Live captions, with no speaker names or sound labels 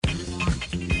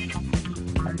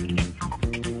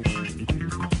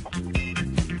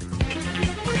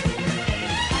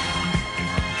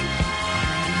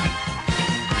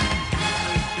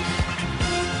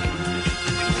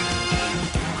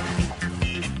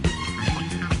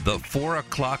The 4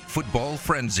 o'clock football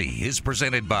frenzy is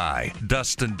presented by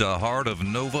Dustin DeHart of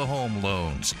Nova Home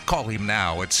Loans. Call him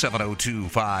now at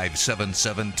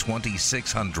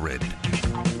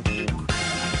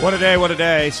 702-577-2600. What a day, what a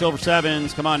day. Silver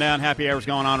Sevens, come on down. Happy hour's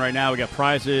going on right now. We got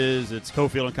prizes. It's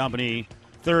Cofield and Company.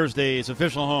 Thursday's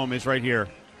official home is right here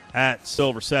at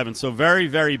Silver Sevens. So very,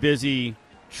 very busy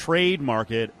trade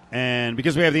market. And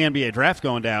because we have the NBA draft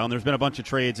going down, there's been a bunch of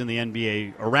trades in the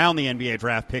NBA, around the NBA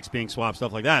draft, picks being swapped,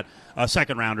 stuff like that.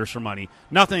 Second rounders for money.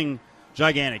 Nothing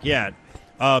gigantic yet.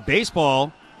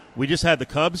 Baseball, we just had the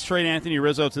Cubs trade Anthony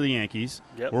Rizzo to the Yankees.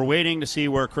 Yep. We're waiting to see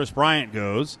where Chris Bryant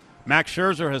goes. Max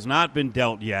Scherzer has not been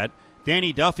dealt yet.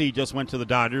 Danny Duffy just went to the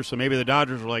Dodgers, so maybe the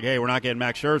Dodgers were like, hey, we're not getting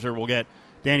Max Scherzer. We'll get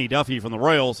Danny Duffy from the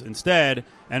Royals instead.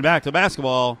 And back to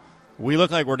basketball, we look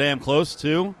like we're damn close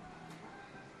to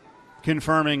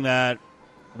confirming that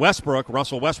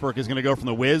Russell Westbrook, is going to go from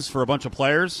the Wiz for a bunch of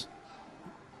players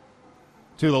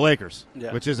to the Lakers,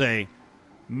 which is a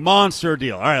monster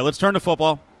deal. All right, let's turn to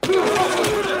football.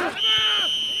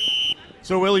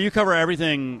 So, Willie, you cover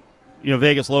everything,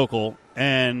 Vegas local,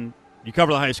 and you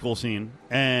cover the high school scene,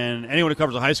 and anyone who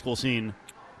covers the high school scene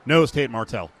knows Tate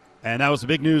Martell. And that was the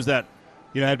big news that,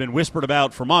 had been whispered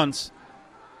about for months,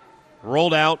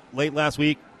 rolled out late last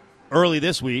week, early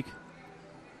this week.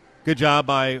 Good job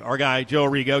by our guy, Joe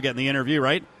Arrigo, getting the interview,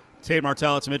 right? Tate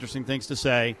Martell had some interesting things to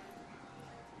say.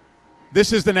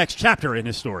 This is the next chapter in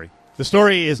his story. The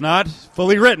story is not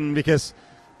fully written because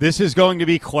this is going to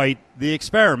be quite the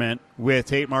experiment with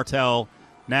Tate Martell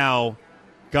now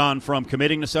gone from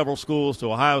committing to several schools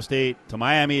to Ohio State to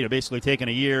Miami to basically taking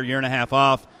a year and a half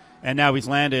off, and now he's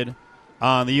landed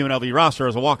on the UNLV roster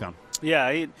as a walk-on.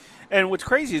 Yeah, and what's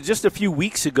crazy is just a few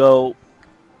weeks ago,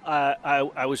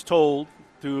 I was told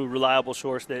through a reliable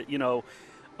source that,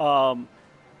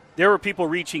 there were people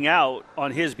reaching out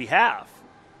on his behalf.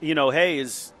 Hey,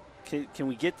 can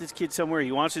we get this kid somewhere?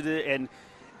 He wants to do it.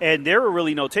 And there were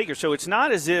really no takers. So it's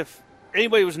not as if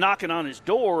anybody was knocking on his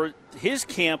door. His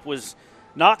camp was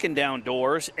knocking down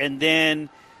doors, and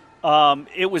then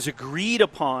it was agreed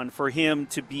upon for him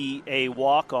to be a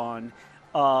walk-on,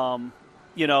 and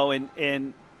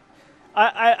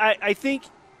I think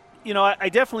 – I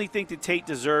definitely think that Tate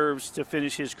deserves to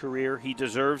finish his career. He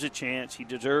deserves a chance. He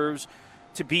deserves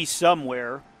to be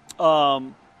somewhere.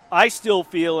 I still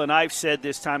feel, and I've said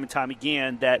this time and time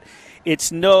again, that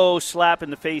it's no slap in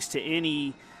the face to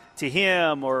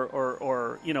him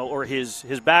or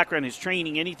his background, his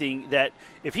training, anything, that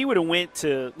if he would have went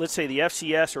to, let's say, the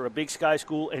FCS or a Big Sky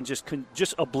school and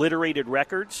just obliterated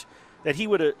records, that he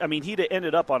would have. He'd have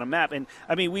ended up on a map. And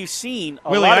we've seen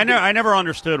a Willie, lot I never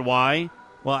understood why.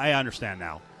 Well, I understand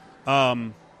now.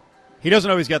 He doesn't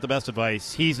always get the best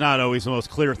advice. He's not always the most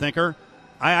clear thinker.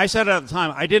 I said it at the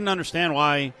time. I didn't understand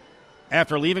why,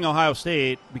 after leaving Ohio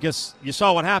State, because you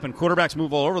saw what happened. Quarterbacks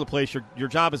move all over the place. Your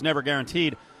job is never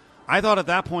guaranteed. I thought at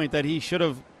that point that he should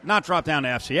have not dropped down to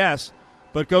FCS,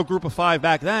 but go Group of 5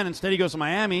 back then. Instead, he goes to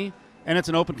Miami, and it's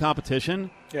an open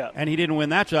competition, and he didn't win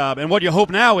that job. And what you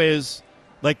hope now is,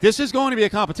 this is going to be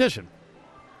a competition,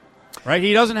 right?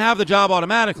 He doesn't have the job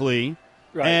automatically.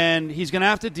 Right. And he's going to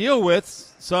have to deal with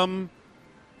some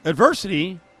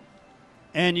adversity,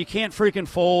 and you can't freaking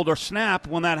fold or snap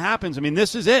when that happens.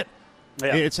 This is it.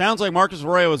 Yeah. It sounds like Marcus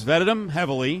Arroyo has vetted him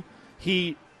heavily.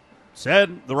 He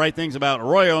said the right things about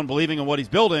Arroyo and believing in what he's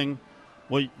building.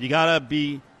 Well, you got to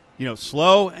be,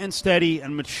 slow and steady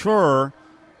and mature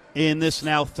in this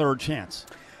now third chance.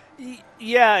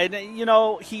 Yeah, and,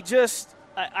 he just –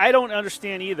 I don't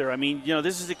understand either.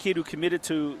 This is a kid who committed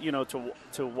to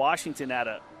Washington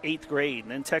at 8th grade,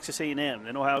 and then Texas A&M,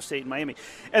 then Ohio State and Miami.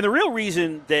 And the real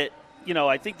reason that,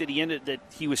 I think that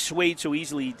he was swayed so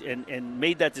easily and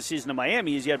made that decision to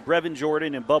Miami is you had Brevin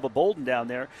Jordan and Bubba Bolden down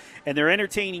there, and they're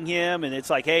entertaining him, and it's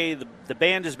like, hey, the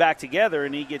band is back together,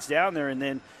 and he gets down there, and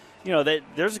then, that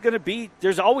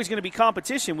there's always going to be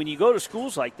competition when you go to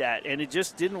schools like that, and it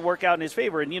just didn't work out in his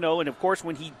favor. And, and of course,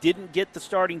 when he didn't get the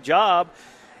starting job,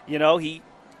 he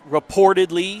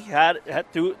reportedly had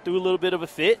threw a little bit of a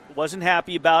fit, wasn't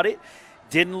happy about it,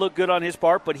 didn't look good on his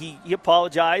part, but he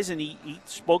apologized and he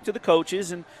spoke to the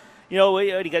coaches, and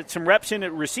he got some reps in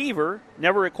at receiver,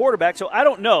 never at quarterback. So I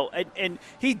don't know, and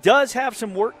he does have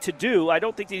some work to do. I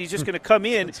don't think that he's just going to come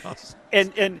in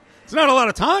and it's not a lot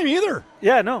of time either.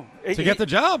 Yeah, no, to get the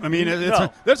job.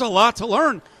 There's a lot to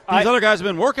learn. These other guys have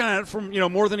been working on it for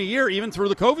more than a year, even through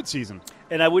the COVID season.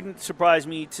 And I wouldn't surprise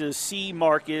me to see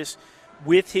Marcus,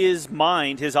 with his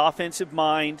mind, his offensive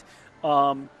mind,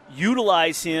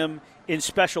 utilize him in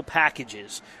special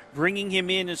packages, bringing him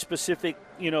in specific,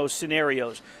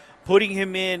 scenarios. putting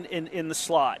him in the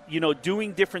slot,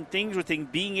 doing different things with him,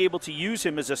 being able to use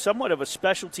him as a somewhat of a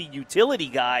specialty utility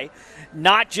guy,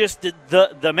 not just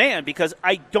the man. Because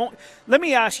let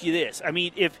me ask you this. I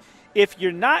mean, if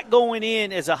you're not going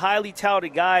in as a highly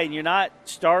touted guy and you're not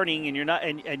starting and you're not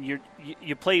and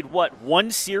you played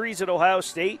one series at Ohio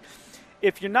State,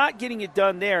 if you're not getting it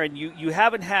done there and you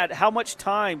haven't had how much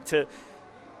time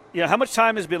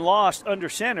has been lost under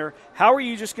center, how are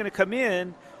you just going to come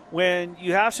in when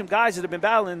you have some guys that have been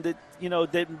battling that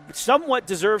somewhat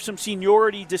deserve some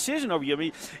seniority decision over you? I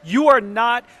mean,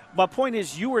 my point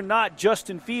is you are not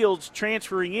Justin Fields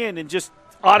transferring in and just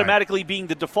automatically being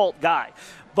the default guy.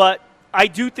 But I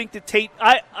do think that Tate.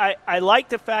 I like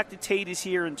the fact that Tate is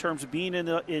here in terms of being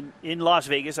in Las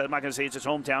Vegas. I'm not going to say it's his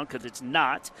hometown because it's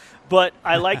not, but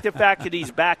I like the fact that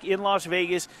he's back in Las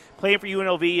Vegas playing for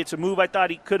UNLV. It's a move I thought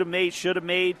he could have made, should have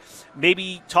made.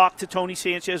 Maybe talk to Tony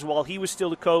Sanchez while he was still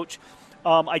the coach.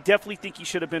 I definitely think he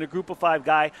should have been a Group of 5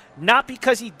 guy, not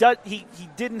because he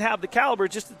didn't have the caliber,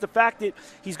 just the fact that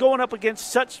he's going up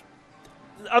against such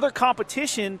other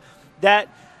competition that.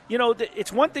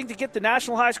 It's one thing to get the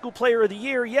National High School Player of the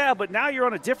Year, yeah, but now you're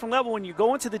on a different level when you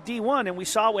go into the D1, and we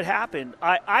saw what happened.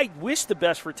 I wish the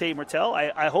best for Tate Martell.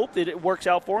 I hope that it works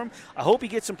out for him. I hope he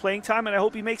gets some playing time, and I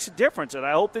hope he makes a difference. And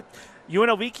I hope that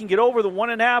UNLV can get over the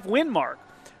 1.5 win mark.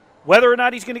 Whether or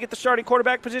not he's going to get the starting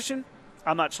quarterback position,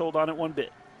 I'm not sold on it one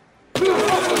bit.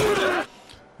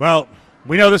 Well,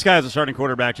 we know this guy has a starting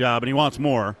quarterback job, and he wants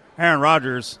more. Aaron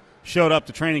Rodgers showed up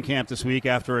to training camp this week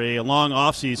after a long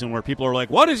offseason where people are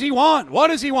like, what does he want? What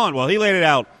does he want? Well, he laid it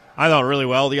out, I thought, really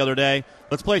well the other day.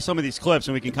 Let's play some of these clips,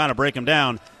 and we can kind of break them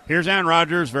down. Here's Aaron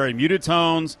Rodgers, very muted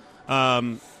tones.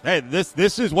 Hey,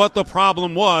 this is what the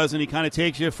problem was, and he kind of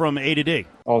takes you from A to D.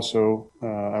 Also,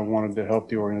 I wanted to help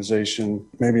the organization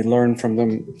maybe learn from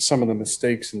them some of the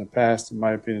mistakes in the past, in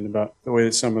my opinion, about the way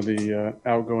that some of the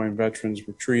outgoing veterans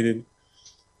were treated.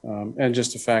 And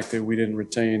just the fact that we didn't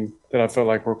retain that I felt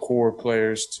like were core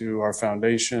players to our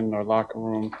foundation, our locker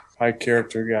room, high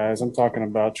character guys. I'm talking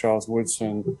about Charles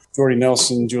Woodson, Jordy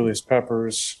Nelson, Julius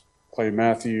Peppers, Clay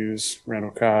Matthews,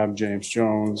 Randall Cobb, James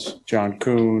Jones, John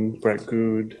Kuhn, Brett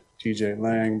Good, TJ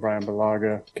Lang, Brian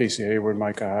Balaga, Casey Hayward,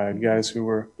 Micah Hyde, guys who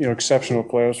were, exceptional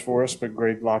players for us, but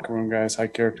great locker room guys, high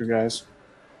character guys.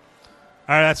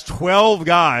 All right, that's 12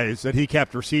 guys that he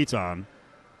kept receipts on.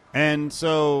 And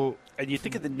so... And you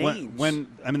think of the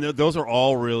names. Those are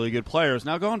all really good players.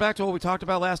 Now, going back to what we talked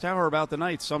about last hour about the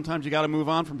Knights, sometimes you got to move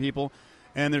on from people,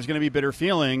 and there's going to be bitter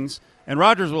feelings. And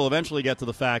Rodgers will eventually get to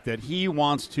the fact that he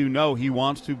wants to know, he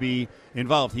wants to be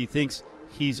involved. He thinks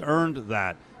he's earned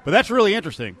that. But that's really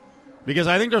interesting because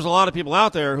I think there's a lot of people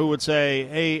out there who would say,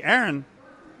 hey, Aaron,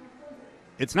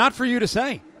 it's not for you to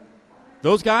say.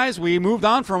 Those guys, we moved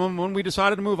on from them when we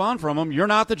decided to move on from them. You're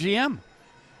not the GM.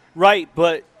 Right,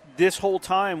 but this whole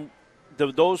time –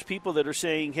 those people that are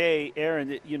saying, hey, Aaron,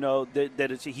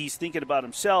 that he's thinking about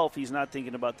himself, he's not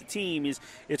thinking about the team,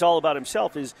 it's all about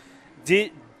himself,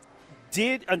 did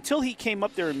until he came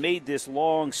up there and made this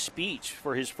long speech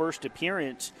for his first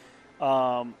appearance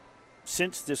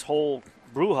since this whole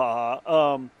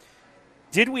brouhaha,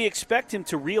 did we expect him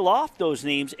to reel off those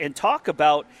names and talk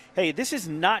about, hey, this is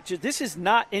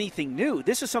not anything new.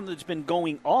 This is something that's been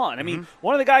going on. I mean,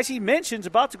 one of the guys he mentions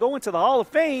about to go into the Hall of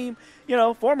Fame,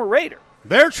 former Raider.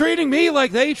 They're treating me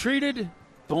like they treated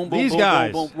these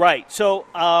guys. Right. So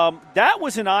that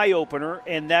was an eye-opener,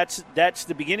 and that's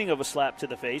the beginning of a slap to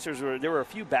the face. There were a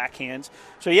few backhands.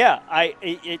 So, yeah,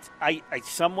 I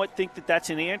somewhat think that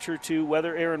that's an answer to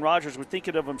whether Aaron Rodgers was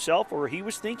thinking of himself or he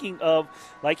was thinking of,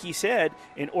 like he said,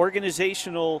 an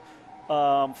organizational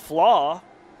flaw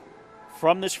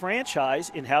from this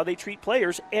franchise in how they treat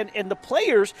players. And the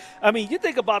players, I mean, you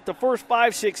think about the first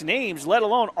 5-6 names, let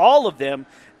alone all of them,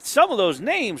 some of those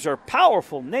names are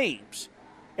powerful names.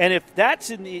 And if that's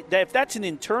an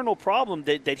internal problem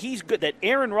that he's good, that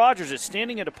Aaron Rodgers is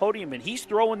standing at a podium and he's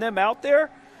throwing them out there,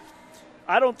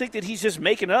 I don't think that he's just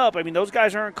making it up. I mean, those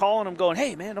guys aren't calling him going,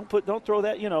 hey, man, don't throw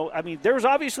that, I mean, there's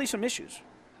obviously some issues.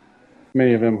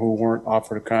 Many of them who weren't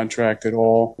offered a contract at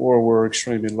all or were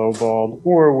extremely lowballed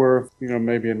or were,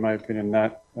 maybe in my opinion,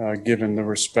 not given the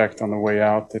respect on the way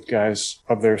out that guys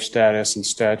of their status and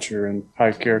stature and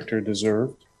high character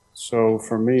deserved. So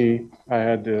for me, I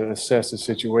had to assess the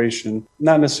situation,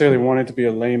 not necessarily wanting to be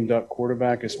a lame-duck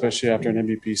quarterback, especially after an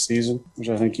MVP season, which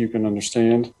I think you can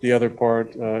understand. The other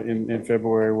part in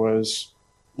February was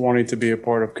wanting to be a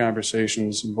part of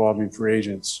conversations involving free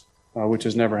agents, which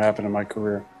has never happened in my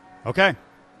career. Okay.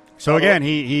 So, again,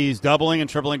 he's doubling and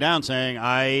tripling down, saying,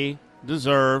 I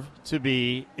deserve to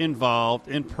be involved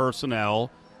in personnel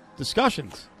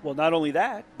discussions. Well, not only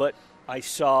that, but I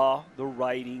saw the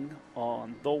writing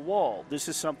on the wall. This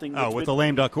is something that's with the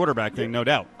lame duck quarterback thing, no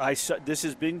doubt. This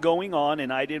has been going on,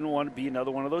 and I didn't want to be another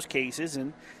one of those cases.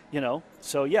 And,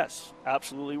 so yes,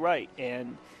 absolutely right.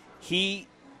 And he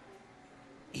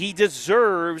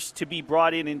deserves to be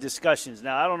brought in discussions.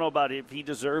 Now, I don't know about if he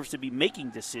deserves to be making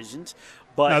decisions,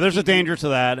 but no, there's a danger to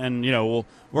that. And, we're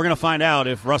going to find out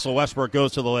if Russell Westbrook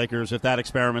goes to the Lakers, if that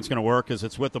experiment's going to work, because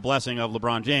it's with the blessing of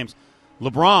LeBron James.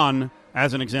 LeBron,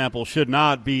 as an example, should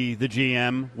not be the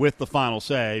GM with the final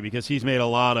say, because he's made a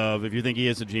lot of, if you think he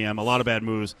is a GM, a lot of bad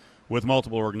moves with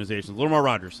multiple organizations. A little more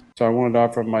Rodgers. So I wanted to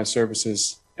offer my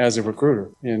services as a recruiter.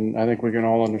 And I think we can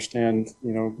all understand,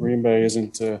 Green Bay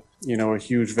isn't, a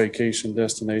huge vacation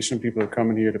destination. People are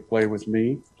coming here to play with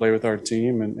me, play with our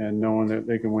team, and knowing that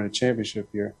they can win a championship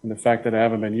here. And the fact that I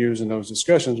haven't been used in those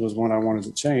discussions was one I wanted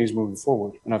to change moving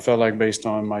forward. And I felt like based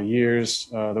on my years,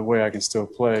 the way I can still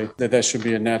play, that should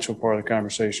be a natural part of the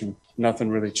conversation. Nothing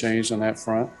really changed on that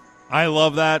front. I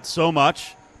love that so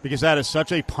much, because that is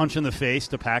such a punch in the face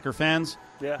to Packer fans.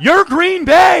 Yeah. You're Green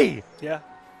Bay! Yeah.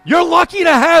 You're lucky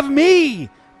to have me.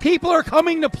 People are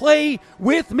coming to play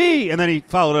with me. And then he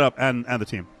followed it up and the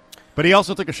team. But he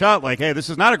also took a shot like, hey, this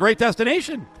is not a great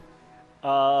destination.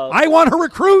 I want to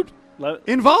recruit.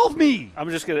 Involve me.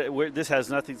 I'm just going to – this has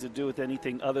nothing to do with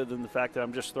anything other than the fact that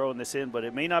I'm just throwing this in. But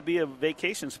it may not be a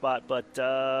vacation spot, but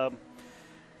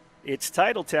it's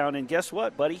Titletown. And guess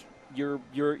what, buddy?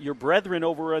 Your brethren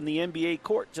over on the NBA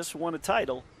court just won a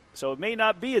title. So it may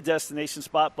not be a destination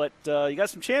spot, but you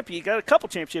got you got a couple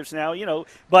championships now,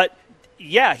 But,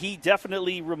 yeah, he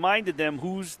definitely reminded them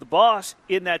who's the boss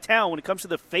in that town when it comes to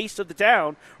the face of the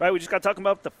town, right? We just got talking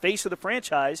about the face of the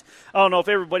franchise. I don't know if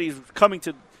everybody's coming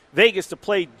to Vegas to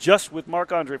play just with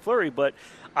Marc-Andre Fleury, but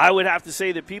I would have to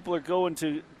say that people are going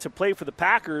to play for the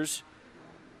Packers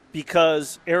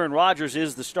because Aaron Rodgers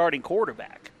is the starting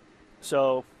quarterback.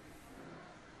 So,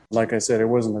 like I said, it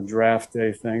wasn't a draft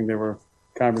day thing. There were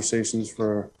conversations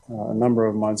for a number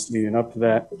of months leading up to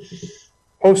that.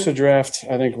 Post the draft,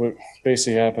 I think what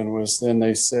basically happened was then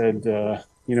they said,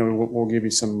 we'll give you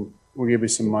some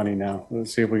money now.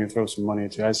 Let's see if we can throw some money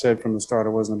at you. I said from the start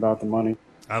it wasn't about the money.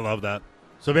 I love that.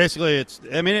 So basically,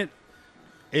 it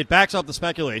backs up the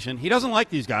speculation. He doesn't like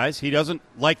these guys. He doesn't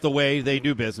like the way they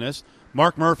do business.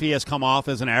 Mark Murphy has come off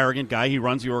as an arrogant guy. He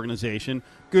runs the organization.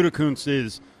 Gutekunst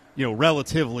is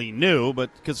relatively new,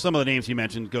 but because some of the names he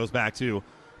mentioned goes back to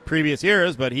previous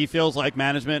eras, but he feels like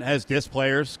management has dissed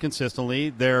players consistently.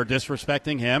 They're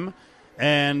disrespecting him,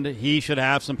 and he should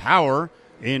have some power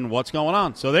in what's going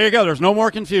on. So there you go. There's no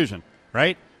more confusion,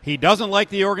 right? He doesn't like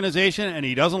the organization, and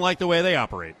he doesn't like the way they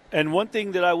operate. And one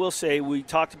thing that I will say, we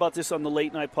talked about this on the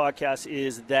Late Night Podcast,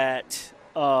 is that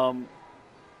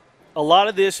a lot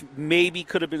of this maybe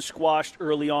could have been squashed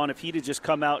early on if he'd have just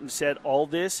come out and said all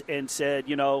this and said,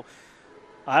 I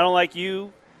don't like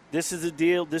you. This is the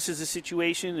deal. This is the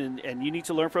situation, and you need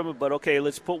to learn from it. But, okay,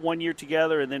 let's put 1 year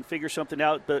together and then figure something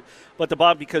out. But the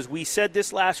Bob, because we said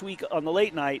this last week on the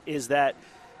Late Night, is that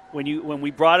when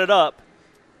we brought it up,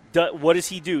 what does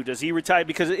he do? Does he retire?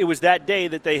 Because it was that day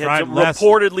that they had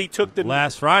reportedly took the –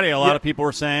 Last Friday, a lot of people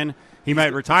were saying he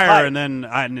might retire, and then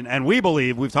and we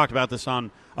believe, we've talked about this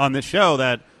on this show,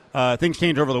 that things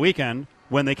changed over the weekend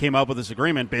when they came up with this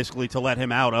agreement basically to let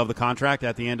him out of the contract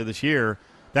at the end of this year.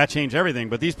 That changed everything.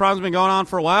 But these problems have been going on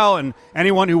for a while, and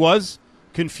anyone who was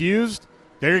confused,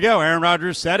 there you go. Aaron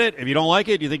Rodgers said it. If you don't like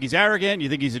it, you think he's arrogant, you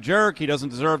think he's a jerk, he doesn't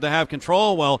deserve to have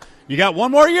control, well, you got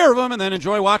 1 more year of him, and then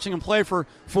enjoy watching him play for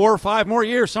 4 or 5 more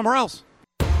years somewhere else.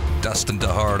 Dustin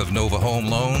DeHart of Nova Home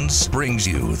Loans brings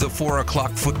you the 4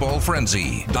 o'clock football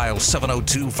frenzy. Dial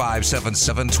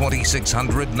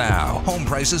 702-577-2600 now. Home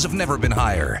prices have never been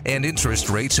higher, and interest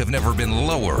rates have never been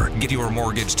lower. Get your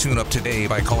mortgage tune-up today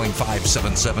by calling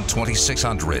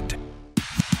 577-2600.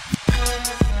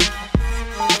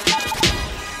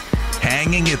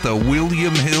 Hanging at the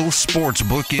William Hill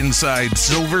Sportsbook inside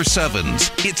Silver Sevens,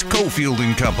 it's Cofield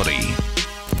 & Company.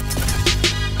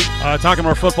 Talking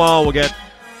more football, we'll get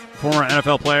former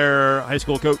NFL player, high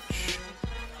school coach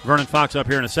Vernon Fox up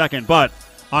here in a second. But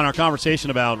on our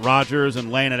conversation about Rodgers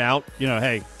and laying it out,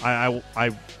 hey, I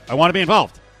want to be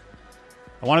involved.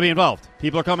 I want to be involved.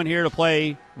 People are coming here to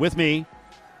play with me.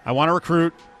 I want to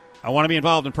recruit. I want to be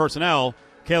involved in personnel.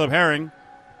 Caleb Herring,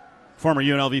 former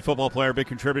UNLV football player, big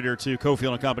contributor to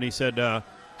Cofield & Company, said,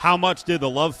 how much did the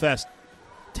love fest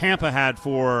Tampa had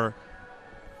for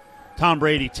Tom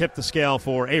Brady tip the scale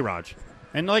for A-Rod?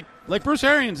 And like Bruce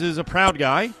Arians is a proud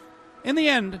guy. In the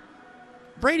end,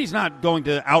 Brady's not going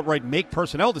to outright make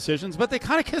personnel decisions, but they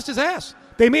kind of kissed his ass.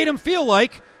 They made him feel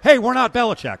like, hey, we're not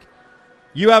Belichick.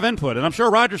 You have input. And I'm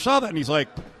sure Rodgers saw that, and he's like,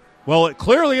 Well,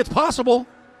 clearly it's possible,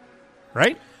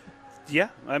 right? Yeah.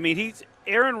 I mean,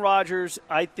 Aaron Rodgers,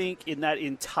 I think, in that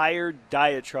entire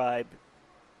diatribe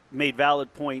made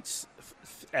valid points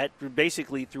at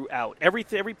basically throughout. Every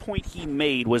point he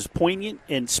made was poignant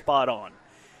and spot on.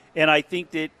 And I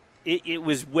think that it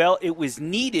was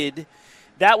needed.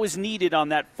 That was needed on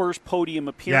that first podium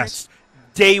appearance. Yes.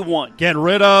 Day one. Get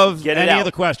rid of any of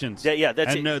the questions. Yeah,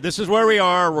 that's and, it. This is where we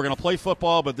are. We're going to play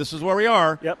football, but this is where we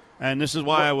are. Yep. And this is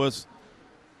why I was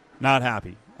not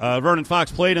happy. Vernon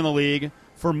Fox played in the league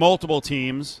for multiple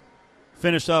teams.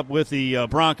 Finished up with the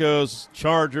Broncos,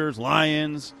 Chargers,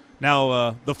 Lions.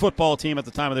 Now the football team at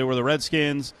the time they were the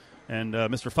Redskins. And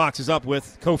Mr. Fox is up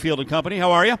with Cofield and Company.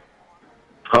 How are you?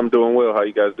 I'm doing well. How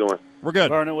you guys doing? We're good.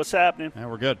 Vernon, what's happening? Yeah,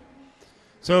 we're good.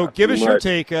 So give us your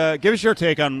take. Give us your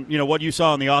take on what you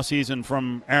saw in the offseason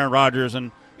from Aaron Rodgers,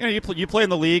 and you play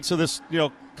in the league, so this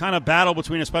kind of battle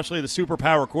between especially the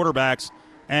superpower quarterbacks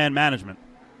and management.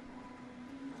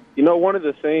 One of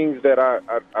the things that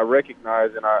I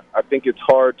recognize, and I think it's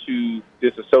hard to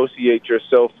disassociate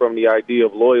yourself from the idea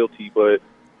of loyalty, but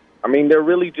I mean there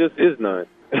really just is none.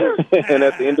 And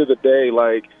at the end of the day,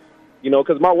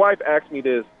 because my wife asked me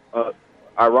this,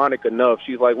 ironic enough,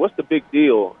 she's like, "What's the big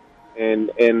deal?"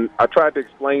 And I tried to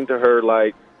explain to her,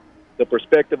 the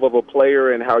perspective of a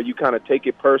player and how you kind of take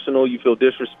it personal. You feel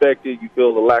disrespected. You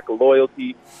feel the lack of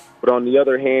loyalty. But on the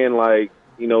other hand,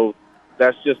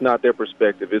 that's just not their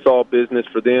perspective. It's all business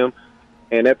for them.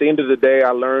 And at the end of the day,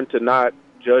 I learned to not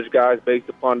judge guys based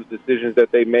upon the decisions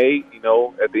that they made.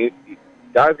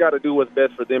 Guys got to do what's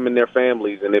best for them and their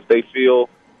families. And if they feel,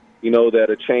 that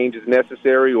a change is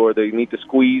necessary or they need to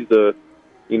squeeze the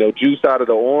juice out of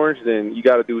the orange, then you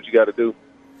got to do what you got to do.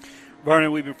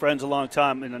 Vernon, we've been friends a long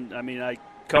time, and I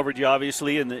covered you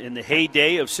obviously in the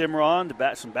heyday of Cimarron,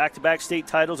 some back-to-back state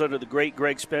titles under the great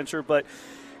Greg Spencer. But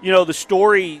the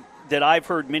story that I've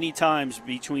heard many times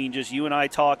between just you and I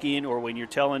talking, or when you're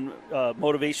telling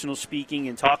motivational speaking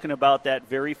and talking about that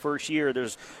very first year,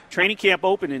 there's training camp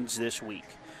openings this week.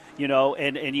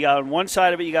 And you got on one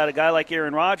side of it, you got a guy like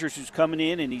Aaron Rodgers who's coming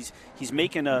in and he's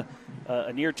making a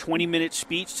near 20-minute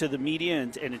speech to the media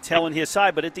and telling his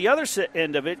side. But at the other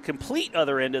end of it, complete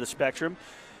other end of the spectrum,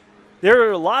 there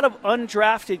are a lot of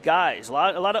undrafted guys, a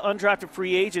lot of undrafted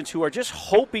free agents who are just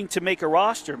hoping to make a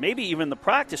roster, maybe even the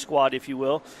practice squad, if you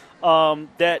will,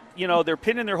 that they're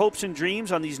pinning their hopes and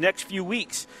dreams on these next few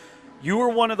weeks. You were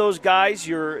one of those guys,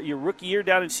 your rookie year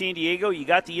down in San Diego. You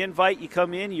got the invite. You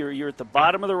come in. You're at the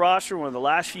bottom of the roster, one of the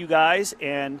last few guys.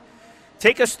 And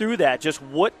take us through that, just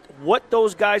what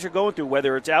those guys are going through,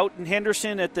 whether it's out in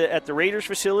Henderson at the Raiders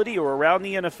facility or around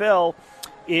the NFL,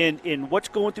 in what's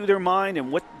going through their mind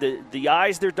and what the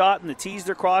I's they're dotting, the T's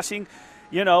they're crossing,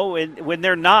 and when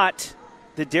they're not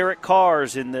the Derek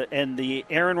Carrs and the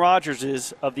Aaron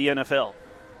Rodgerses of the NFL.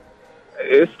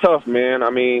 It's tough, man.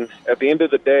 I mean, at the end of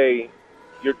the day,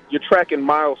 you're tracking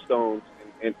milestones,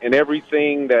 and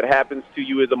everything that happens to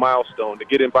you is a milestone. To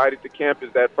get invited to camp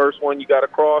is that first one you got to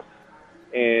cross.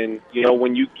 And,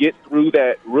 when you get through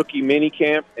that rookie mini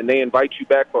camp and they invite you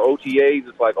back for OTAs,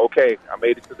 it's like, okay, I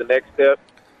made it to the next step.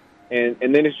 And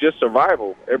then it's just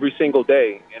survival every single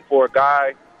day. And for a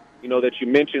guy, that you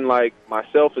mentioned, like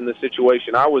myself in the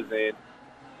situation I was in,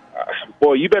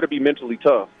 boy, you better be mentally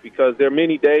tough, because there are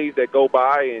many days that go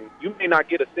by and you may not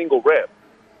get a single rep.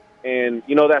 And,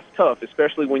 that's tough,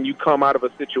 especially when you come out of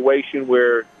a situation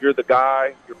where you're the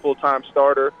guy, you're full-time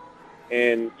starter,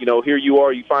 and, here you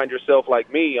are, you find yourself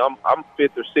like me, I'm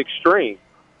fifth or sixth string.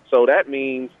 So that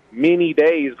means many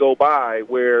days go by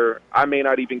where I may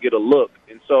not even get a look.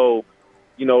 And so,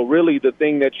 really the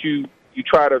thing that you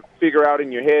try to figure out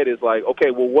in your head is like,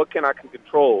 okay, well, what can I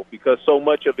control? Because so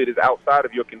much of it is outside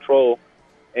of your control.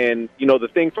 And, the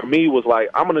thing for me was like,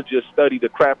 I'm going to just study the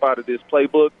crap out of this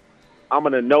playbook. I'm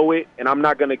going to know it, and I'm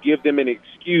not going to give them an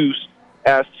excuse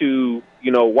as to,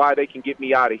 why they can get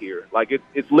me out of here. Like,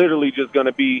 it's literally just going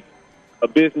to be a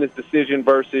business decision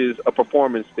versus a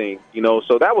performance thing,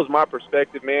 So that was my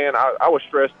perspective, man. I was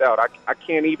stressed out. I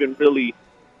can't even really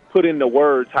put into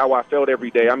words how I felt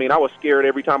every day. I mean, I was scared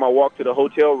every time I walked to the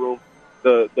hotel room.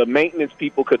 The maintenance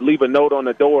people could leave a note on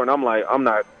the door, and I'm like, I'm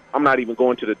not even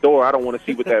going to the door. I don't want to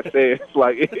see what that says.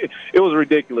 Like, it was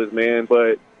ridiculous, man.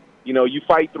 But, you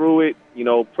fight through it.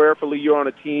 Prayerfully, you're on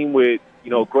a team with,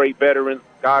 great veterans,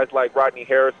 guys like Rodney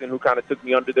Harrison, who kind of took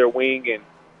me under their wing and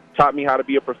taught me how to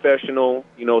be a professional,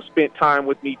 spent time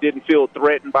with me, didn't feel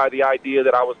threatened by the idea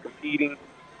that I was competing,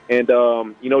 and,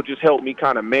 just helped me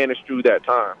kind of manage through that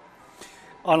time.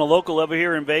 On a local level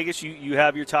here in Vegas, you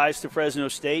have your ties to Fresno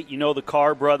State. You know the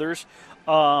Carr brothers.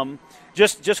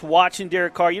 Just watching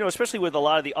Derek Carr, especially with a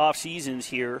lot of the off seasons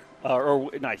here,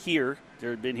 or not here.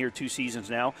 They've been here 2 seasons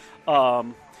now.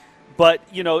 But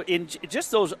in just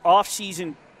those off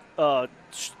season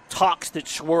talks that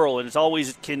swirl, and it's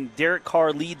always, can Derek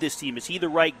Carr lead this team? Is he the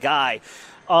right guy?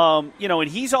 And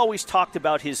he's always talked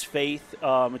about his faith.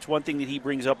 It's one thing that he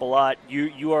brings up a lot.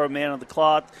 You are a man of the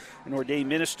cloth, an ordained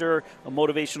minister, a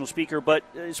motivational speaker. But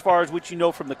as far as what you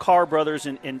know from the Carr brothers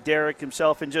and Derek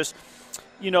himself, and just,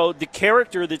 the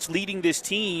character that's leading this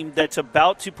team that's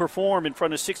about to perform in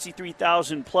front of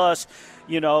 63,000 plus,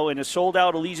 in a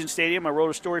sold-out Allegiant Stadium. I wrote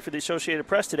a story for the Associated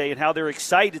Press today and how they're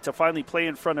excited to finally play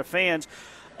in front of fans.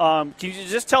 Can you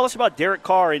just tell us about Derek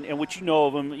Carr and what you know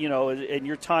of him, and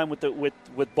your time with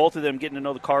both of them, getting to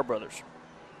know the Carr brothers?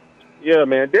 Yeah,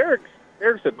 man,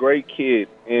 Derek's a great kid,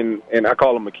 and I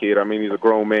call him a kid. I mean, he's a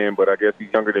grown man, but I guess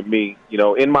he's younger than me.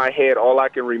 In my head, all I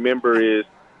can remember is,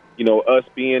 us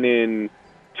being in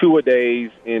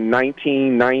two-a-days in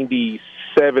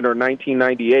 1997 or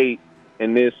 1998,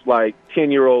 and this,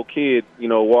 10-year-old kid,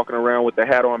 walking around with the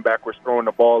hat on backwards throwing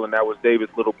the ball, and that was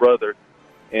David's little brother.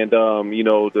 And,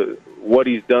 what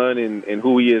he's done and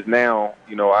who he is now,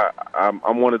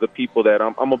 I'm one of the people that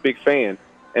I'm a big fan.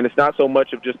 And it's not so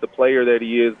much of just the player that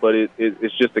he is, but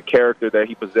it's just the character that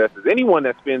he possesses. Anyone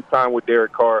that spends time with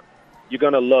Derek Carr, you're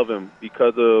going to love him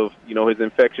because of, his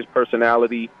infectious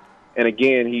personality. And,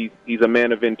 again, he's a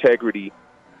man of integrity.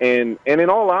 And in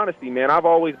all honesty, man, I've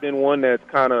always been one that's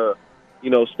kind of,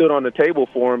 stood on the table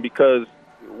for him because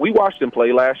we watched him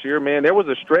play last year, man. There was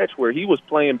a stretch where he was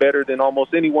playing better than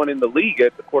almost anyone in the league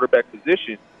at the quarterback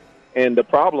position. And the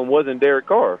problem wasn't Derek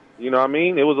Carr. You know what I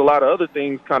mean? It was a lot of other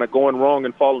things kind of going wrong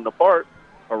and falling apart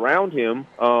around him.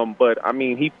 But, I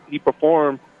mean, he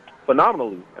performed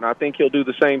phenomenally, and I think he'll do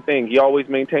the same thing. He always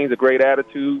maintains a great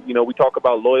attitude. We talk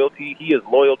about loyalty. He is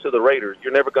loyal to the Raiders.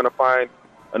 You're never going to find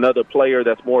another player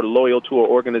that's more loyal to an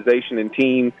organization and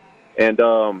team. And,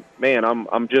 man,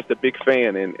 I'm just a big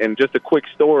fan. And just a quick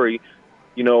story,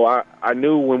 I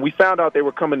knew when we found out they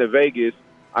were coming to Vegas,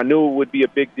 I knew it would be a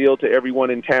big deal to everyone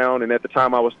in town. And at the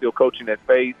time I was still coaching at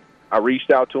Faith, I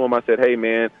reached out to him. I said, hey,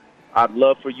 man, I'd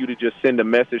love for you to just send a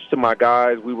message to my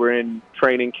guys. We were in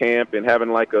training camp and having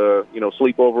a,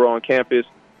 sleepover on campus.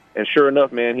 And sure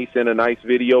enough, man, he sent a nice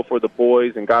video for the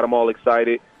boys and got them all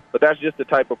excited. But that's just the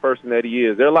type of person that he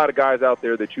is. There are a lot of guys out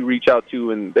there that you reach out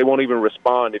to and they won't even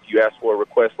respond if you ask for a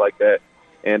request like that.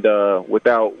 And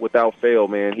without fail,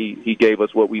 man, he gave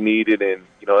us what we needed. And,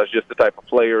 that's just the type of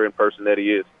player and person that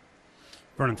he is.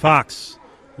 Vernon Fox,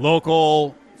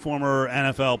 local former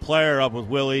NFL player, up with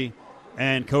Willie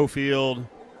and Cofield.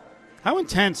 How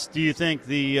intense do you think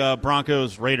the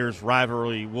Broncos-Raiders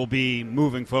rivalry will be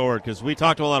moving forward? Because we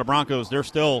talked to a lot of Broncos. They're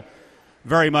still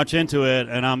very much into it,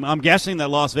 and I'm guessing that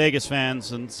Las Vegas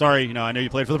fans, and sorry, I know you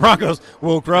played for the Broncos,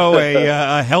 will grow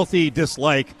a healthy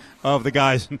dislike of the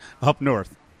guys up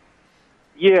north.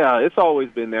 Yeah, it's always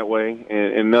been that way,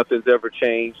 and nothing's ever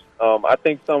changed. I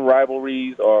think some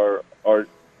rivalries are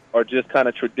just kind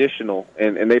of traditional,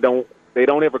 and they don't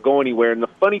ever go anywhere. And the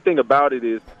funny thing about it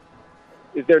is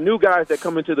there are new guys that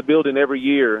come into the building every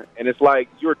year, and it's like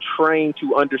you're trained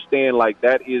to understand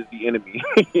that is the enemy.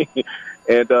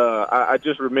 And I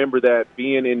just remember that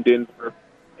being in Denver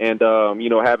and,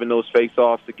 having those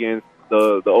face-offs against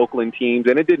the Oakland teams.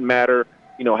 And it didn't matter,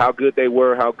 how good they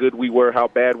were, how good we were, how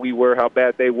bad we were, how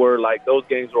bad they were. Those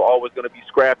games were always going to be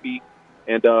scrappy.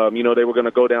 And, they were going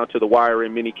to go down to the wire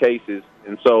in many cases.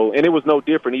 And it was no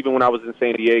different even when I was in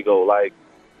San Diego.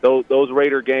 Those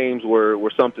Raider games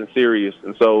were something serious.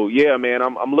 And so, yeah, man,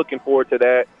 I'm looking forward to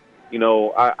that.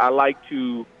 I like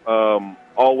to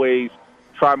always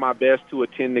try my best to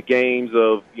attend the games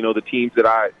of, the teams that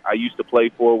I used to play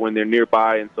for when they're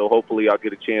nearby. And so hopefully I'll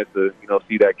get a chance to,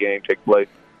 see that game take place.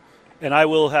 And I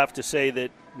will have to say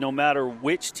that no matter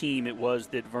which team it was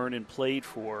that Vernon played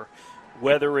for,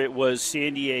 whether it was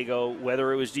San Diego,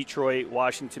 whether it was Detroit,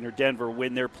 Washington, or Denver,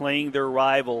 when they're playing their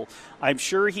rival, I'm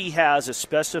sure he has a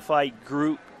specified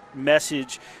group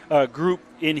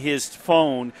in his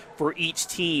phone for each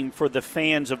team for the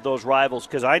fans of those rivals,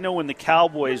 because I know when the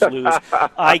Cowboys lose,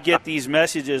 I get these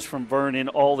messages from Vernon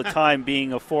all the time,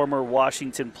 being a former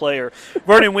Washington player.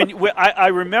 Vernon, when I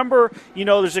remember,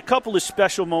 there's a couple of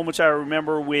special moments I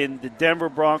remember when the Denver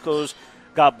Broncos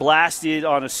got blasted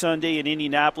on a Sunday in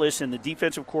Indianapolis, and the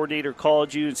defensive coordinator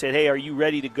called you and said, hey, are you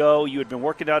ready to go? You had been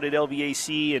working out at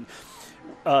LVAC, and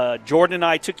Jordan and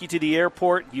I took you to the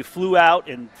airport. You flew out,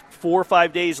 and 4 or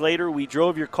 5 days later, we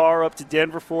drove your car up to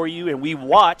Denver for you, and we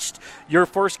watched your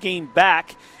first game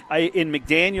back in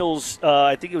McDaniel's.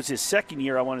 I think it was his second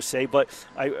year, I want to say, but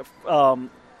I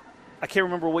can't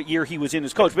remember what year he was in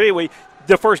as coach. But anyway,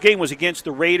 the first game was against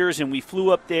the Raiders, and we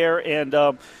flew up there, and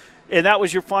that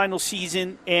was your final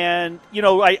season. And, you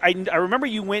know, I remember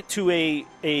you went to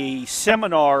a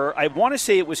seminar. I want to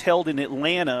say it was held in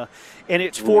Atlanta, and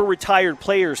it's for retired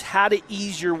players, how to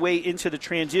ease your way into the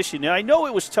transition. And I know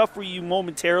it was tough for you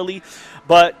momentarily,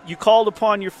 but you called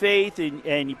upon your faith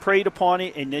and you prayed upon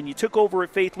it, and then you took over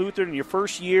at Faith Lutheran in your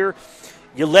first year.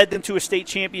 You led them to a state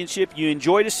championship. You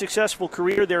enjoyed a successful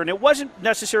career there, and it wasn't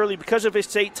necessarily because of a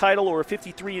state title or a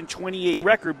 53-28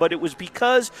 record, but it was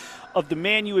because of the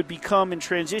man you had become and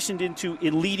transitioned into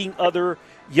in leading other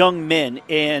young men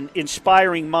and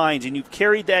inspiring minds, and you've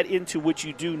carried that into what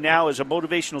you do now as a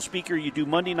motivational speaker. You do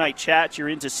Monday Night Chats. You're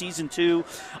into Season 2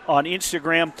 on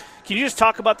Instagram. Can you just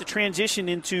talk about the transition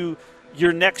into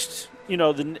your next, you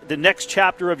know, the next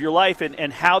chapter of your life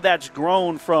and how that's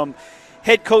grown from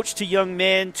head coach to young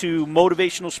men to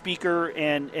motivational speaker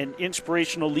and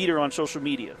inspirational leader on social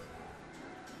media?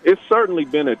 It's certainly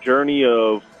been a journey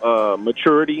of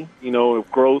maturity, you know,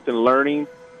 of growth and learning.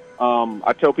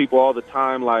 I tell people all the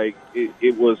time, like,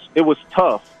 it was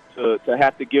tough to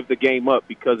have to give the game up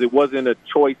because it wasn't a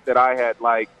choice that I had,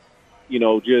 like, you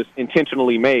know, just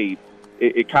intentionally made.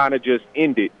 It kind of just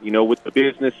ended, you know, with the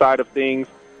business side of things.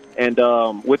 And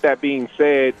with that being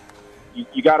said,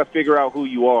 you got to figure out who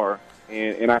you are.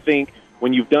 And I think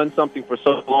when you've done something for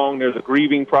so long, there's a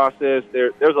grieving process.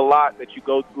 There's a lot that you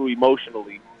go through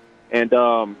emotionally. And,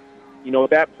 you know,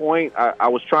 at that point, I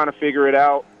was trying to figure it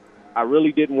out. I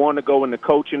really didn't want to go into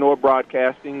coaching or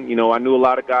broadcasting. You know, I knew a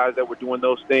lot of guys that were doing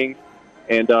those things.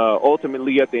 And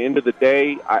ultimately, at the end of the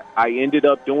day, I ended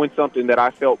up doing something that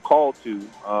I felt called to.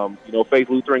 You know, Faith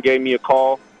Lutheran gave me a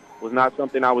call. It was not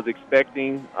something I was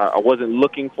expecting. I wasn't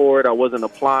looking for it. I wasn't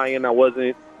applying. I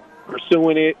wasn't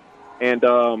pursuing it. And,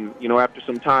 you know, after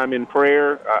some time in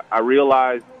prayer, I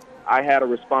realized I had a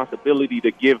responsibility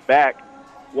to give back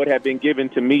what had been given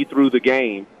to me through the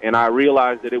game. And I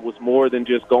realized that it was more than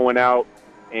just going out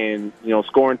and, you know,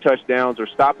 scoring touchdowns or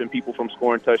stopping people from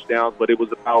scoring touchdowns, but it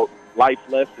was about life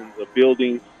lessons of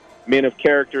building men of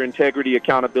character, integrity,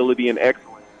 accountability, and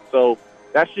excellence. So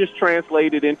that's just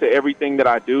translated into everything that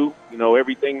I do. You know,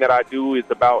 everything that I do is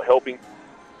about helping,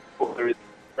 whether it's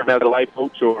as a life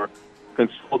coach or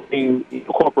consulting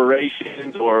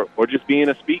corporations or just being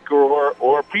a speaker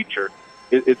or a preacher.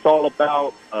 It's all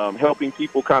about helping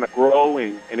people kind of grow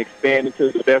and expand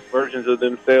into the best versions of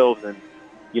themselves. And,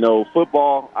 you know,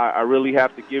 football, I really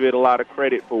have to give it a lot of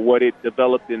credit for what it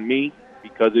developed in me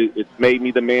because it's made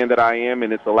me the man that I am,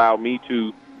 and it's allowed me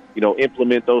to, you know,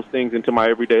 implement those things into my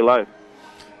everyday life.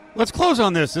 Let's close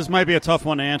on this. This might be a tough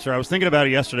one to answer. I was thinking about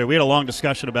it yesterday. We had a long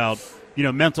discussion about, you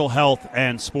know, mental health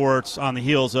and sports on the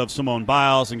heels of Simone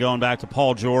Biles and going back to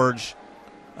Paul George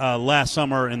last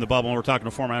summer in the bubble. And we're talking to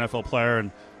a former NFL player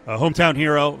and hometown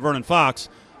hero, Vernon Fox.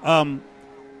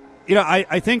 You know,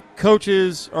 I think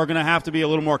coaches are going to have to be a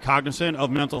little more cognizant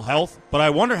of mental health, but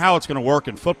I wonder how it's going to work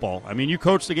in football. I mean, you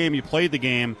coached the game, you played the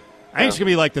game. I think it's going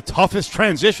to be like the toughest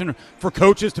transition for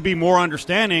coaches to be more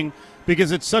understanding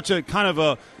because it's such a kind of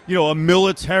a, you know, a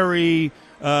military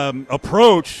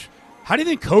approach. How do you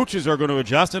think coaches are going to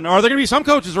adjust? And are there going to be some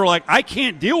coaches who are like, I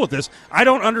can't deal with this. I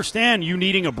don't understand you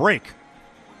needing a break.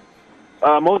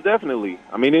 Most definitely.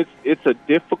 I mean, it's a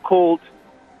difficult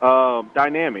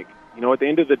dynamic. You know, at the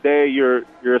end of the day, you're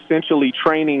essentially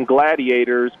training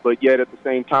gladiators, but yet at the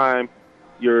same time,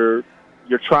 you're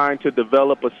trying to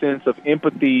develop a sense of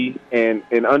empathy and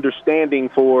understanding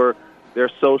for their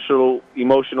social,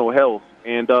 emotional health.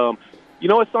 And, you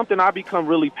know, it's something I've become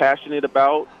really passionate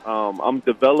about. I'm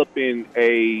developing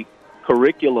a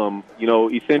curriculum, you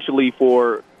know, essentially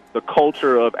for the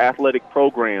culture of athletic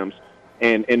programs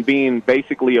and being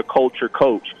basically a culture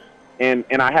coach. And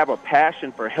I have a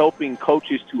passion for helping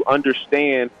coaches to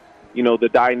understand, you know, the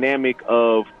dynamic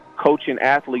of coaching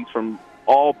athletes from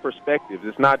all perspectives.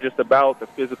 It's not just about the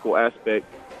physical aspect.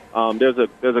 There's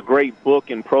a great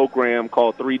book and program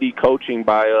called 3D Coaching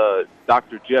by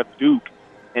Dr. Jeff Duke,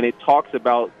 and it talks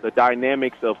about the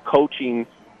dynamics of coaching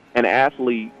an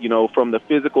athlete, you know, from the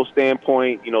physical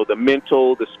standpoint, you know, the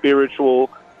mental, the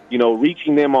spiritual, you know,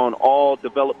 reaching them on all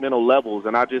developmental levels.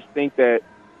 And I just think that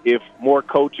if more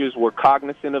coaches were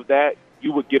cognizant of that,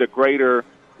 you would get a greater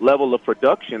level of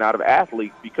production out of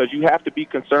athletes because you have to be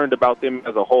concerned about them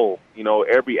as a whole, you know,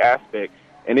 every aspect.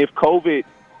 And if COVID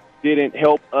didn't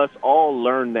help us all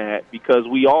learn that, because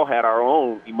we all had our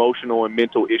own emotional and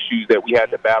mental issues that we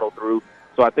had to battle through.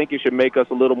 So I think it should make us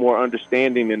a little more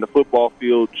understanding, and the football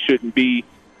field shouldn't be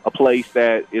a place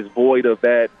that is void of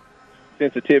that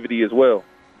sensitivity as well.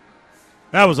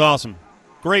 That was awesome.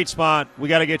 Great spot. We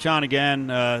got to get you on again.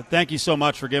 Thank you so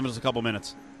much for giving us a couple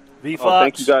minutes. V-Fox.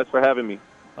 Thank you guys for having me.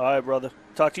 All right, brother.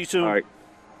 Talk to you soon. All right.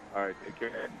 Take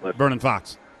care. Vernon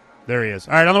Fox. There he is.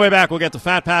 All right, on the way back, we'll get the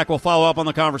Fat Pack. We'll follow up on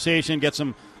the conversation, get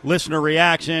some listener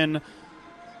reaction.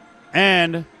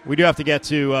 And we do have to get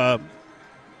to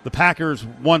the Packers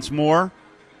once more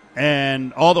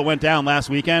and all that went down last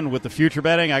weekend with the future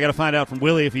betting. I got to find out from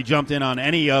Willie if he jumped in on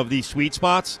any of these sweet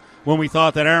spots when we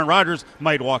thought that Aaron Rodgers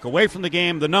might walk away from the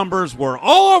game. The numbers were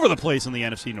all over the place in the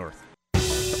NFC North.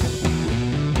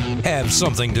 Have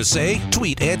something to say?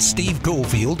 Tweet at Steve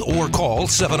Cofield or call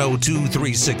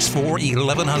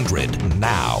 702-364-1100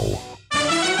 now.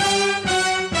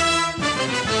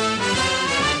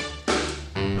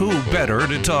 Who better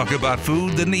to talk about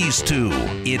food than these two?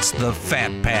 It's the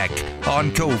Fat Pack on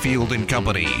Cofield and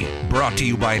Company. Brought to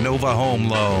you by Nova Home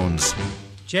Loans. All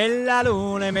right,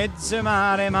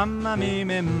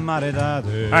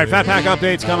 Fat Pack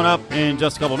updates coming up in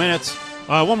just a couple minutes.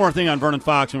 One more thing on Vernon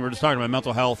Fox, and we were just talking about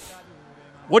mental health.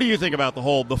 What do you think about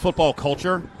the football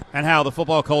culture and how the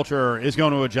football culture is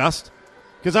going to adjust?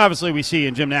 Because obviously we see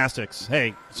in gymnastics,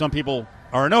 hey, some people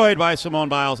are annoyed by Simone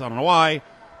Biles. I don't know why,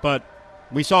 but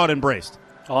we saw it embraced.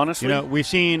 Honestly? We've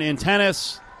seen in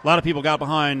tennis, a lot of people got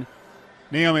behind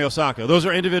Naomi Osaka. Those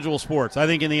are individual sports. I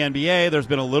think in the NBA, there's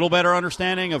been a little better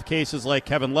understanding of cases like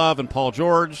Kevin Love and Paul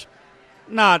George.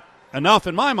 Not enough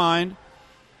in my mind.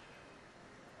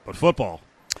 But football,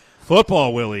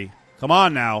 Willie, come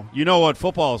on now. You know what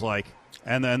football is like.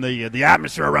 And then the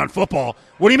atmosphere around football.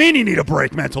 What do you mean you need a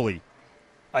break mentally?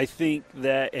 I think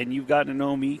that, and you've gotten to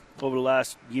know me over the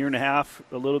last year and a half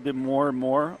a little bit more and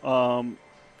more, on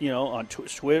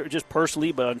Twitter, just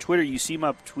personally, but on Twitter you see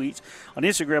my tweets. On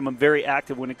Instagram I'm very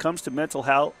active when it comes to mental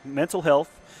health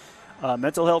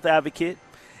advocate.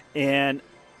 And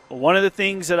one of the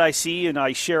things that I see, and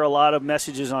I share a lot of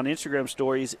messages on Instagram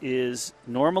stories, is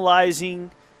normalizing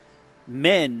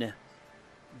men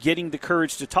getting the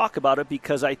courage to talk about it,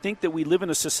 because I think that we live in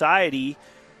a society,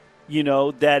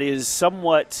 that is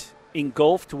somewhat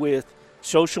engulfed with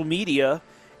social media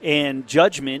and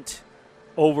judgment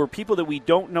over people that we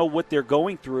don't know what they're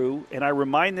going through. And I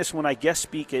remind this when I guest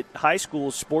speak at high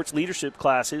school sports leadership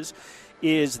classes,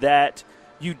 is that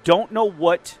you don't know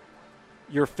what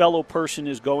your fellow person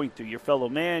is going through, your fellow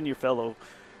man, your fellow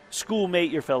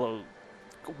schoolmate, your fellow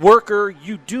worker.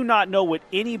 You do not know what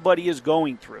anybody is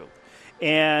going through.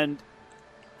 And,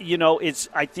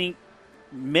 I think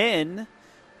men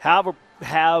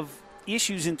have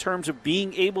issues in terms of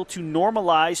being able to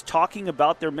normalize talking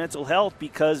about their mental health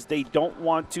because they don't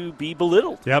want to be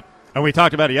belittled. Yep. And we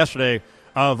talked about it yesterday.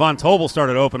 Von Tobel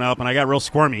started to open up, and I got real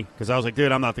squirmy because I was like,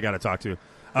 dude, I'm not the guy to talk to.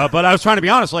 But I was trying to be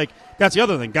honest. Like, that's the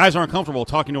other thing. Guys aren't comfortable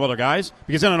talking to other guys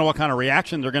because they don't know what kind of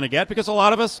reaction they're going to get, because a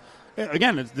lot of us,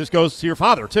 again, this goes to your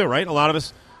father too, right? A lot of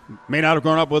us may not have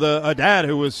grown up with a dad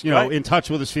who was, right, in touch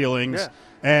with his feelings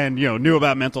and, knew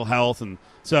about mental health. And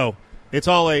so it's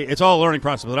all a learning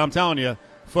process. But I'm telling you,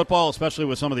 football, especially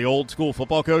with some of the old school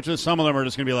football coaches, some of them are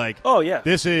just going to be like, oh, yeah,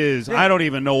 this is, I don't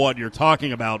even know what you're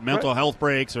talking about, mental health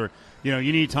breaks, or, you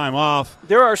need time off.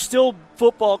 There are still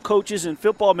football coaches and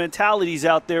football mentalities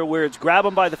out there where it's grab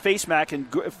them by the face mask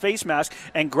and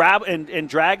grab and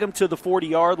drag them to the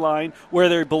 40-yard line where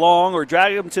they belong, or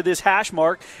drag them to this hash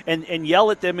mark and yell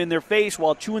at them in their face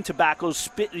while chewing tobacco,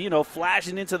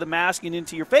 flashing into the mask and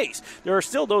into your face. There are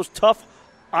still those tough,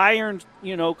 iron,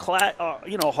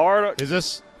 hard.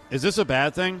 Is this a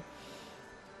bad thing?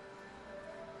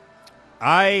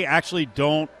 I actually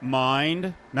don't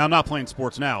mind. Now, I'm not playing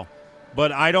sports now,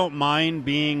 but I don't mind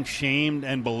being shamed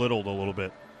and belittled a little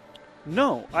bit.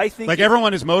 No, I think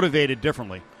everyone is motivated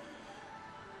differently.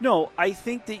 No, I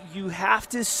think that you have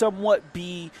to somewhat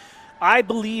be. I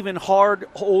believe in hard,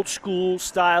 old school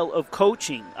style of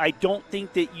coaching. I don't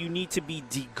think that you need to be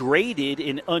degraded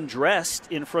and undressed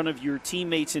in front of your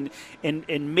teammates and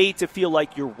made to feel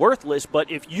like you're worthless. But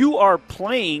if you are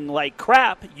playing like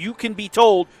crap, you can be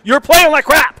told you're playing like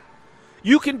crap.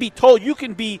 You can be told,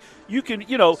 if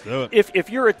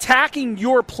you're attacking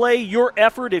your play, your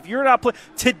effort, if you're not playing.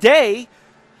 Today,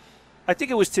 I think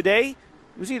it was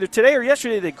either today or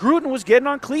yesterday that Gruden was getting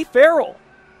on Cleve Farrell.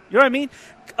 You know what I mean?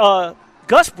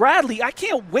 Gus Bradley, I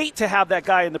can't wait to have that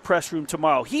guy in the press room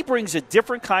tomorrow. He brings a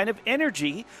different kind of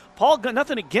energy.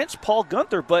 Nothing against Paul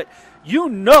Gunther, but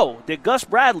that Gus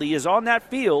Bradley is on that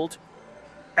field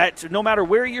no matter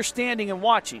where you're standing and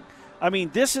watching. I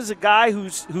mean, this is a guy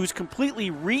who's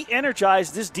completely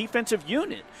re-energized this defensive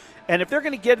unit. And if they're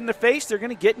going to get in the face, they're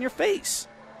going to get in your face.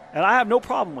 And I have no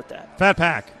problem with that. Fat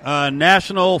Pack,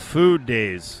 National Food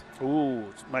Days. Ooh,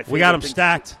 it's my favorite. We got them thing.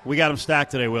 stacked. We got them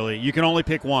stacked today, Willie. You can only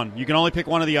pick one. You can only pick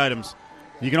one of the items.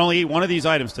 You can only eat one of these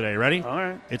items today. Ready? All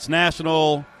right. It's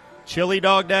National Chili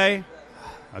Dog Day.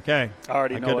 Okay. I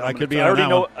already know. I could be on that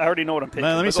one. I already know what I'm picking.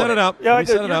 Let me but set go it up. ahead. Yeah, Let me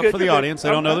set it up good, for the you're audience. good.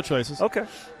 They don't know Okay. the choices. Okay.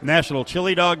 National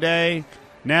Chili Dog Day.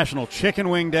 National Chicken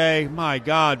Wing Day. My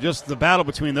God, just the battle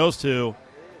between those two.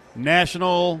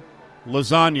 National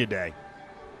Lasagna Day.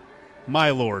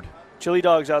 My Lord. Chili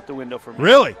dog's out the window for me.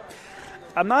 Really?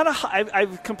 I'm not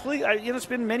it's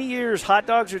been many years. Hot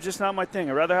dogs are just not my thing.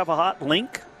 I'd rather have a hot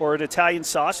link or an Italian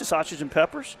sausage and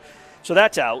peppers. So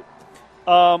that's out.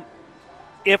 Now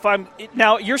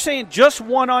you're saying just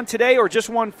one on today or just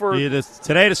one for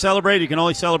today to celebrate? You can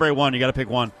only celebrate one. You got to pick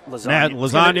one.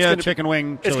 Lasagna, chicken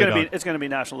wing, chili dog. It's going to be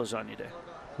National Lasagna Day.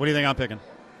 What do you think I'm picking?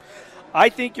 I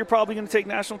think you're probably going to take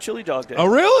National Chili Dog Day. Oh,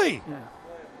 really? Yeah.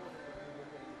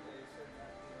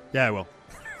 Yeah, I will.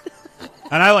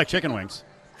 And I like chicken wings.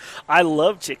 I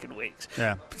love chicken wings.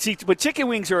 Yeah. See, but chicken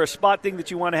wings are a spot thing that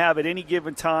you want to have at any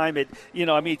given time.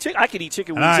 I could eat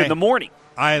chicken wings in the morning.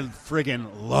 I friggin'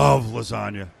 love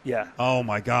lasagna. Yeah. Oh,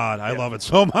 my God. I love it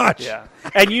so much. Yeah.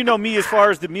 And you know me as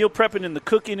far as the meal prepping and the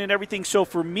cooking and everything. So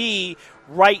for me,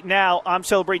 right now, I'm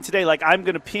celebrating today. Like, I'm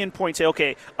going to pinpoint, say,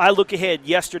 okay, I look ahead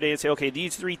yesterday and say, okay,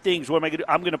 these three things, what am I going to do?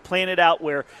 I'm going to plan it out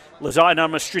where lasagna, I'm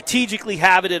going to strategically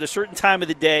have it at a certain time of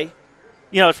the day.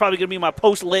 You know, it's probably going to be my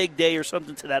post-leg day or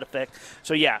something to that effect.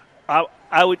 So, yeah,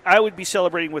 I would be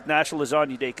celebrating with National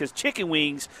Lasagna Day because chicken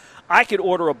wings, I could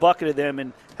order a bucket of them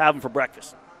and have them for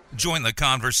breakfast. Join the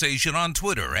conversation on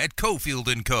Twitter at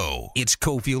Cofield & Co. It's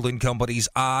Cofield & Company's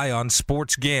Eye on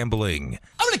Sports Gambling.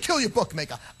 I'm going to kill your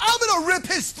bookmaker. I'm going to rip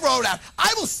his throat out.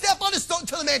 I will step on his throat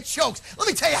until the man chokes. Let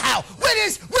me tell you how.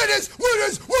 Winners, winners,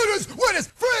 winners, winners, winners.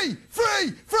 Free,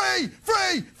 free, free,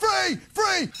 free, free,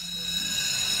 free.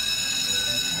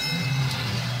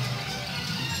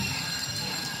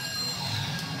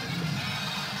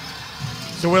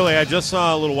 So, Willie, I just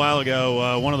saw a little while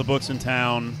ago one of the books in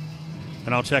town,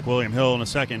 and I'll check William Hill in a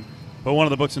second, but one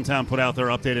of the books in town put out their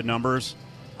updated numbers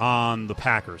on the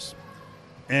Packers.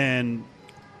 And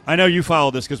I know you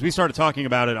followed this because we started talking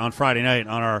about it on Friday night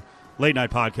on our late-night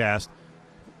podcast.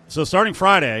 So starting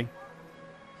Friday,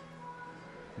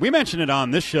 we mentioned it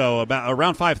on this show about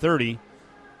around 5:30,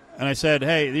 and I said,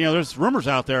 hey, you know, there's rumors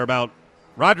out there about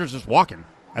Rodgers just walking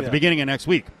at the beginning of next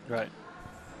week. Right.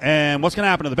 And what's going to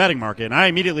happen to the betting market? And I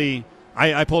immediately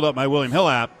I pulled up my William Hill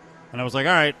app, and I was like,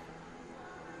 all right,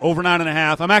 over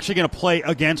 9.5. I'm actually going to play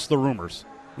against the rumors.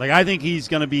 Like, I think he's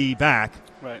going to be back.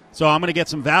 Right. So I'm going to get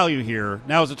some value here.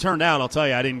 Now, as it turned out, I'll tell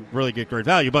you, I didn't really get great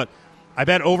value, but I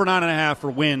bet over 9.5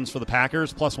 for wins for the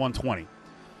Packers, plus 120.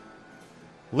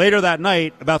 Later that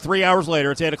night, about 3 hours later,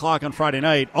 it's 8 o'clock on Friday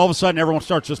night, all of a sudden everyone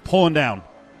starts just pulling down.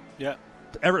 Yeah.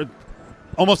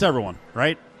 Almost everyone,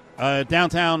 right?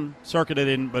 Downtown circuit it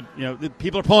in, but you know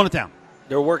people are pulling it down.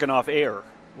 They're working off air.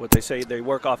 What they say, they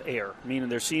work off air, meaning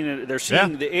they're seeing it. They're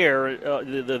seeing the air,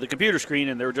 the computer screen,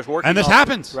 and they're just working. And this off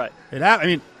happens, right? I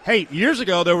mean, hey, years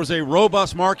ago there was a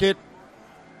robust market.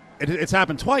 It's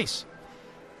happened twice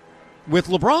with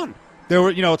LeBron. There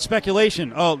were, it's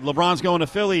speculation. Oh, LeBron's going to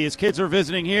Philly. His kids are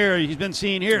visiting here. He's been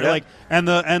seen here. Yeah. And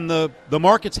the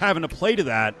market's having to play to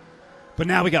that. But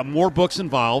now we got more books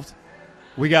involved.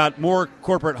 We got more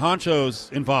corporate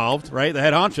honchos involved, right? The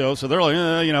head honchos. So they're like,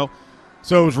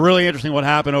 So it was really interesting what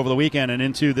happened over the weekend and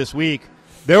into this week.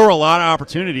 There were a lot of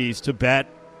opportunities to bet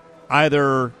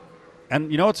either,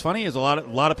 and what's funny is a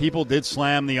lot of people did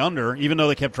slam the under, even though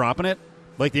they kept dropping it.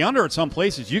 Like the under at some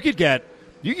places, you could get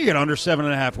under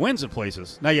 7.5 wins at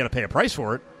places. Now you got to pay a price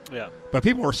for it. Yeah. But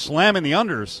people were slamming the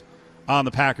unders on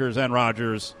the Packers and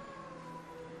Rodgers.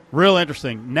 Real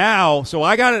interesting. Now, so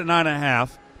I got it at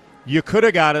 9.5. You could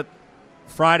have got it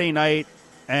Friday night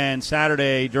and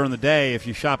Saturday during the day if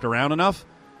you shopped around enough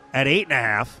at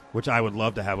 8.5, which I would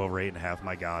love to have over 8.5.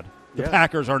 My God, the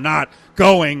Packers are not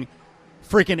going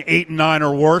freaking 8-9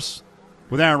 or worse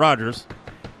with Aaron Rodgers.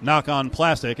 Knock on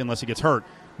plastic unless he gets hurt.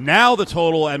 Now the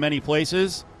total at many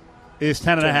places is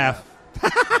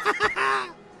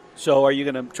 10.5. So are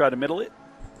you going to try to middle it?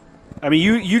 I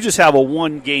mean, you just have a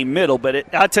one-game middle,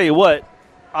 but I'll tell you what,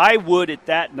 I would at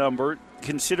that number,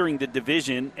 considering the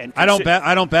division. And I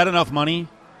don't bet enough money,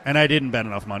 and I didn't bet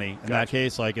enough money in that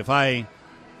case. Like if I,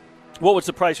 what was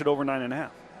the price at over 9.5?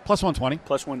 Plus 120.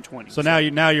 Plus 120. So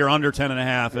now you're under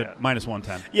 10.5 at minus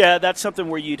 110. Yeah, that's something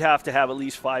where you'd have to have at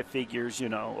least 5 figures,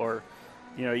 or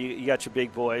you got your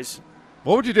big boys.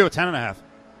 What would you do at 10.5?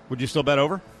 Would you still bet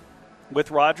over?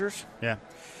 with Rodgers. Yeah.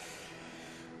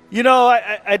 You know,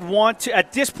 I'd want to,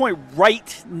 at this point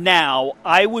right now,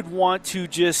 I would want to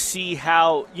just see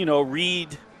how,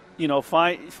 read,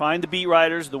 find the beat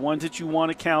writers, the ones that you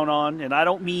want to count on. And I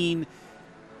don't mean,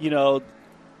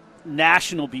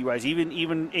 national beat writers,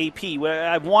 even AP.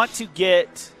 I want to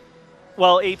get,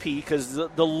 AP, because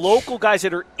the local guys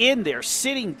that are in there,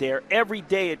 sitting there every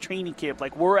day at training camp,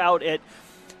 like we're out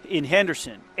in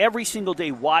Henderson, every single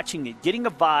day watching it, getting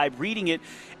a vibe, reading it.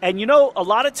 And, a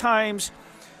lot of times –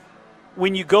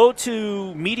 when you go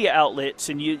to media outlets,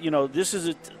 and this is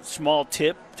a small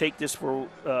tip, take this for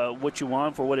what you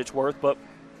want, for what it's worth, but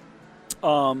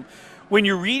when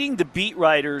you're reading the beat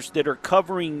writers that are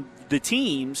covering the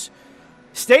teams,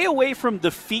 stay away from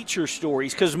the feature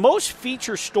stories, because most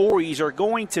feature stories are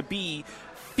going to be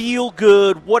feel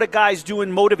good, what a guy's doing,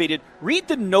 motivated. Read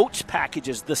the notes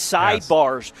packages, the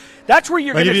sidebars. Yes. That's where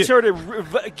you're going to sort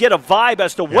of get a vibe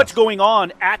as to what's going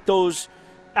on at those –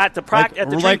 at the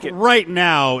training. Right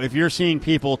now, if you're seeing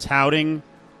people touting,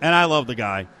 and I love the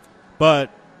guy, but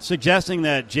suggesting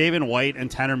that Javen White and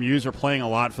Tanner Muse are playing a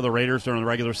lot for the Raiders during the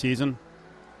regular season,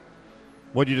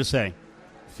 what did you just say?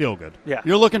 Feel good. Yeah.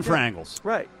 You're looking for angles.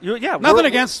 Right. Nothing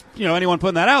against anyone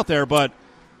putting that out there, but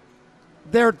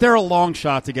they're a long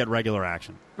shot to get regular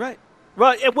action. Right.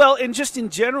 Well, and just in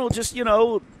general,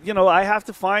 I have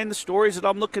to find the stories that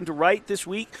I'm looking to write this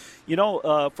week,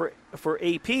 for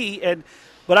AP,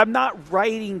 but I'm not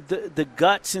writing the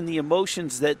guts and the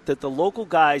emotions that the local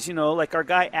guys, like our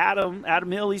guy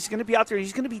Adam Hill, he's going to be out there.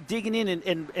 He's going to be digging in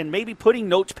and maybe putting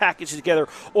notes packages together.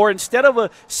 Or instead of a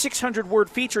 600-word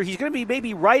feature, he's going to be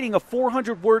maybe writing a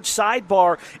 400-word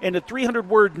sidebar and a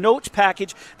 300-word notes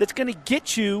package that's going to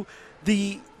get you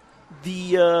get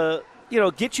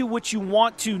you what you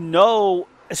want to know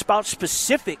about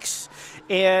specifics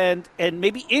and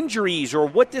maybe injuries or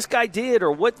what this guy did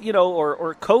or what,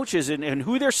 or coaches and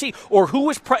who they're seeing or who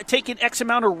was taking X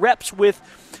amount of reps with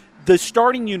the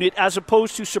starting unit as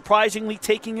opposed to surprisingly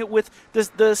taking it with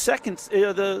the second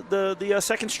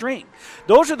second string.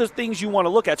 Those are the things you want to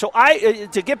look at. So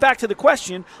to get back to the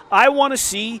question, I want to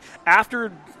see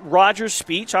after Rodgers'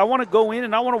 speech, I want to go in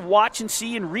and I want to watch and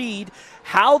see and read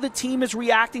how the team is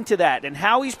reacting to that and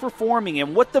how he's performing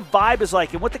and what the vibe is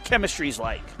like and what the chemistry is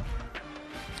like.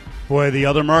 Boy, the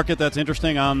other market that's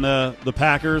interesting on the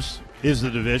Packers is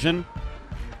the division.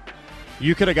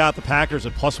 You could have got the Packers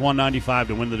at plus 195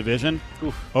 to win the division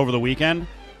over the weekend.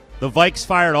 The Vikes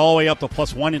fired all the way up to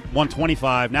plus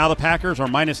 125. Now the Packers are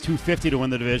minus 250 to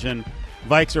win the division.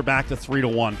 Vikes are back to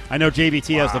 3-1. I know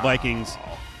JVT has the Vikings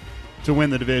to win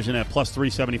the division at plus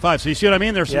 375. So you see what I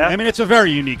mean? It's a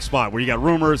very unique spot where you got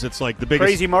rumors. It's like the biggest,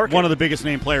 crazy market, one of the biggest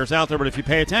name players out there. But if you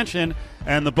pay attention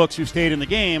and the books who stayed in the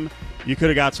game, you could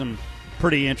have got some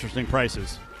pretty interesting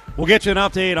prices. We'll get you an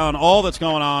update on all that's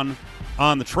going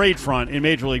on the trade front in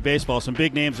Major League Baseball. Some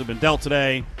big names have been dealt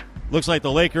today. Looks like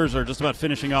the Lakers are just about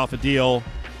finishing off a deal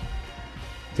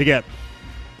to get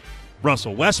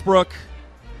Russell Westbrook.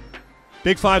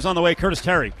 Big Five's on the way. Curtis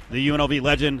Terry, the UNLV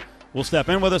legend, will step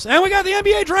in with us. And we got the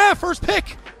NBA draft. First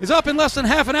pick is up in less than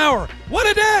half an hour. What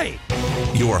a day!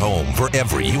 Your home for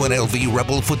every UNLV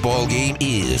Rebel football game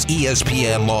is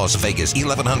ESPN Las Vegas,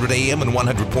 1100 AM and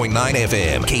 100.9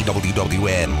 FM,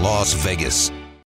 KWWN Las Vegas.